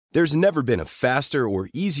There's never been a faster or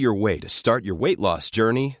easier way to start your weight loss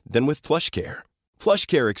journey than with PlushCare.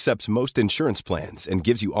 PlushCare accepts most insurance plans and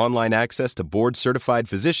gives you online access to board-certified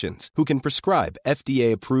physicians who can prescribe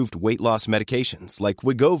FDA-approved weight loss medications like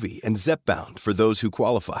Wegovy and Zepbound for those who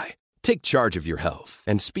qualify. Take charge of your health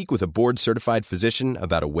and speak with a board-certified physician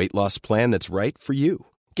about a weight loss plan that's right for you.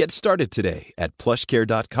 Get started today at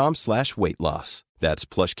plushcare.com/weight-loss. That's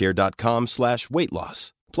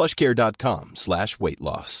plushcare.com/weight-loss.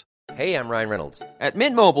 plushcare.com/weight-loss. Hey, I'm Ryan Reynolds. At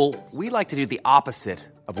Mint Mobile, we like to do the opposite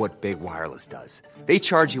of what Big Wireless does. They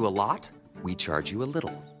charge you a lot, we charge you a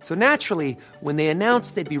little. So naturally, when they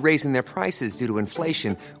announced they'd be raising their prices due to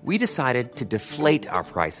inflation, we decided to deflate our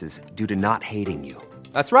prices due to not hating you.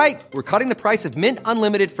 That's right. We're cutting the price of Mint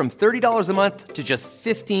Unlimited from $30 a month to just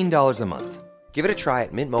 $15 a month. Give it a try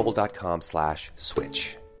at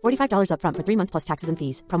mintmobile.com/switch. $45 up front for 3 months plus taxes and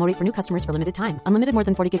fees. Promo rate for new customers for limited time. Unlimited more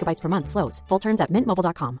than 40 gigabytes per month. Slows full terms at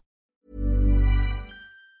mintmobile.com.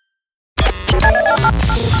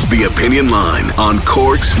 The Opinion Line on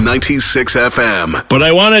Cork's 96 FM. But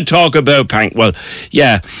I want to talk about let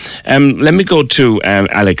me go to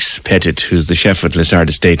Alex Pettit, who's the chef at Lissard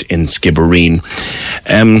Estate in Skibbereen.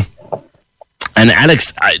 And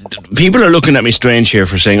Alex, people are looking at me strange here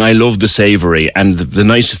for saying I love the savoury, and the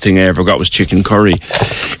nicest thing I ever got was chicken curry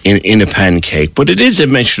in a pancake. But it is a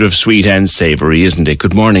mixture of sweet and savoury, isn't it?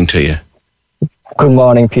 Good morning to you. Good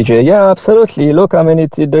morning, PJ. Yeah, absolutely. Look, I mean,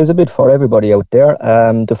 there's a bit for everybody out there.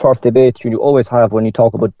 The first debate you always have when you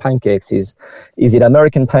talk about pancakes is it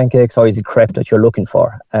American pancakes or is it crepe that you're looking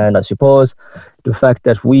for? And I suppose the fact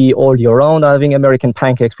that we all year round are having American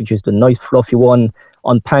pancakes, which is the nice fluffy one,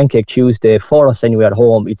 on Pancake Tuesday, for us anyway at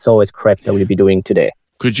home, it's always crepe that we'll be doing today.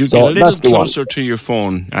 Could you get a little closer to your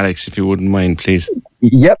phone, Alex, if you wouldn't mind, please?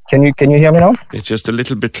 Yep. Can you hear me now? It's just a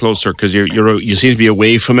little bit closer because you seem to be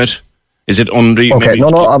away from it. Is it under? Okay.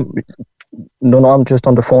 Maybe I'm just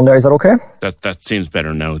on the phone there. Is that okay? That seems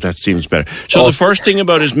better now. That seems better. So the first thing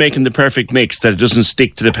about is making the perfect mix that it doesn't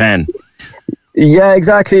stick to the pan. Yeah,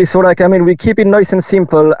 exactly. So, we keep it nice and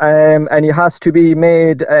simple, and it has to be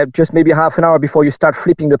made just maybe half an hour before you start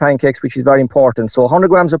flipping the pancakes, which is very important. So, 100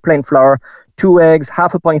 grams of plain flour, 2 eggs,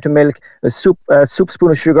 half a pint of milk, a soup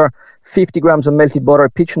spoon of sugar, 50 grams of melted butter,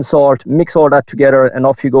 pitch and salt. Mix all that together, and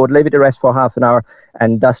off you go. Leave it to rest for half an hour,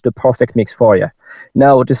 and that's the perfect mix for you.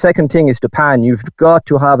 Now, the second thing is the pan. You've got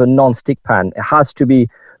to have a non-stick pan. It has to be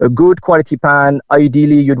a good quality pan.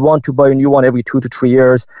 Ideally, you'd want to buy a new one every 2 to 3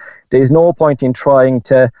 years. There's no point in trying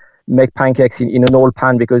to make pancakes in an old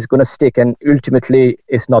pan because it's going to stick and ultimately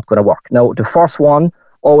it's not going to work. Now, the first one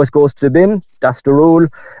always goes to the bin. That's the rule.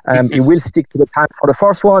 It will stick to the pan for the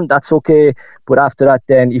first one. That's okay. But after that,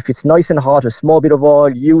 then, if it's nice and hot, a small bit of oil,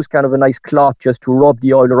 use kind of a nice cloth just to rub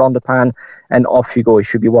the oil around the pan and off you go. It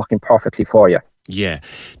should be working perfectly for you. Yeah.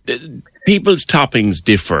 People's toppings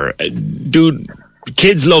differ. Do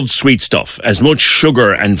kids love sweet stuff? As much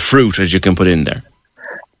sugar and fruit as you can put in there?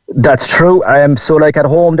 That's true. So at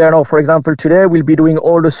home there now, for example, today we'll be doing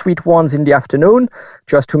all the sweet ones in the afternoon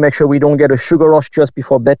just to make sure we don't get a sugar rush just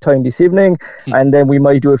before bedtime this evening. And then we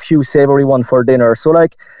might do a few savoury ones for dinner. So a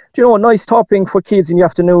nice topping for kids in the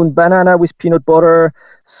afternoon, banana with peanut butter,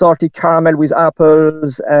 salted caramel with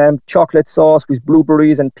apples, chocolate sauce with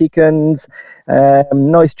blueberries and pecans,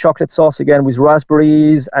 nice chocolate sauce again with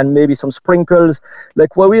raspberries and maybe some sprinkles.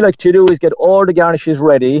 What we like to do is get all the garnishes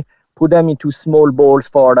ready, put them into small bowls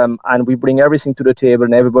for them, and we bring everything to the table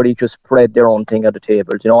and everybody just spread their own thing at the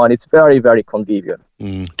table, and it's very, very convenient.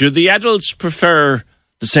 Do the adults prefer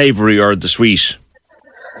the savoury or the sweet?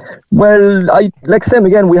 Well, same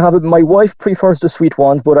again, my wife prefers the sweet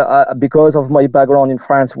ones, but because of my background in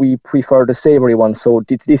France, we prefer the savoury ones. So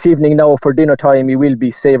this evening now for dinner time, it will be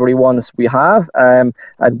savoury ones we have, and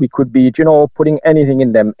we could be, putting anything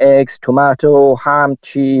in them, eggs, tomato, ham,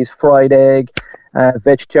 cheese, fried egg.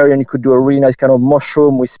 Vegetarian, you could do a really nice kind of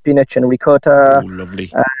mushroom with spinach and ricotta. Oh,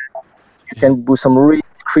 lovely. You can do some really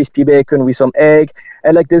crispy bacon with some egg.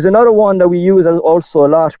 And there's another one that we use also a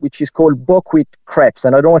lot, which is called buckwheat crepes.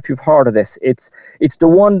 And I don't know if you've heard of this. It's the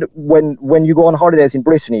one when you go on holidays in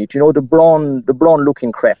Brittany, the blonde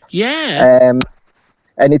looking crepe. Yeah.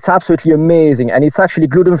 And it's absolutely amazing. And it's actually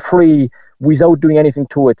gluten-free without doing anything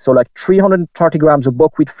to it. So 330 grams of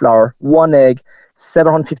buckwheat flour, 1 egg,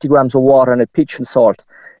 750 grams of water and a pitch and salt.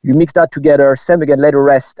 You mix that together, same again, let it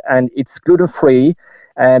rest, and it's gluten-free.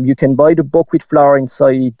 You can buy the buckwheat flour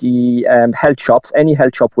inside the health shops. Any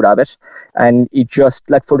health shop would have it. And it just,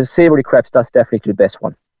 for the savoury crepes, that's definitely the best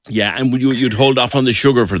one. Yeah, and you'd hold off on the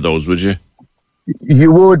sugar for those, would you?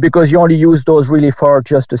 You would, because you only use those really for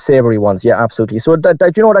just the savoury ones. Yeah, absolutely. So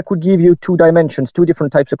that could give you 2 dimensions, 2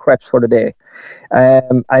 different types of crepes for the day.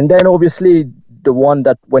 And then obviously the one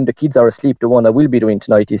that when the kids are asleep, the one I will be doing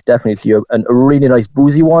tonight is definitely a really nice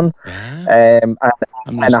boozy one. And I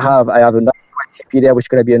have a nice recipe there, which is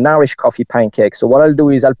going to be an Irish coffee pancake. So what I'll do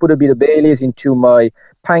is I'll put a bit of Baileys into my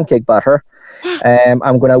pancake batter.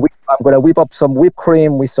 I'm gonna whip up some whipped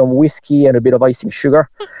cream with some whiskey and a bit of icing sugar.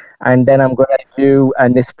 And then I'm going to do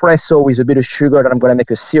an espresso with a bit of sugar that I'm going to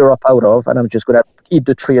make a syrup out of, and I'm just going to eat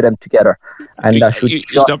the three of them together. And that should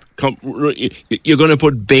you're going to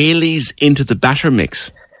put Baileys into the batter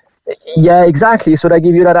mix? Yeah, exactly. So they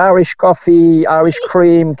give you that Irish coffee, Irish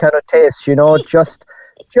cream kind of taste, just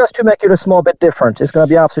to make it a small bit different. It's going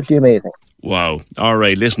to be absolutely amazing. Wow. All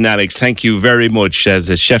right. Listen, Alex, thank you very much.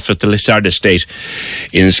 The chef at the Lissard Estate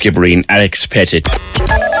in Skibbereen, Alex Pettit.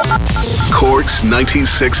 Cork's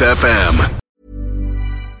 96 FM.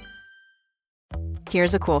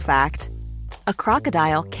 Here's a cool fact. A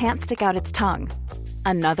crocodile can't stick out its tongue.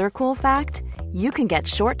 Another cool fact, you can get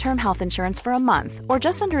short-term health insurance for a month or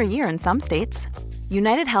just under a year in some states.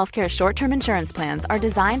 United Healthcare short-term insurance plans are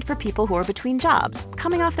designed for people who are between jobs,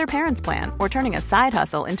 coming off their parents' plan, or turning a side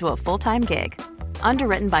hustle into a full-time gig.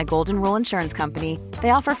 Underwritten by Golden Rule Insurance Company,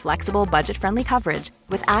 they offer flexible, budget-friendly coverage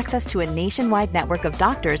with access to a nationwide network of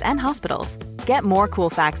doctors and hospitals. Get more cool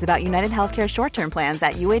facts about United Healthcare short-term plans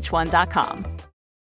at uh1.com.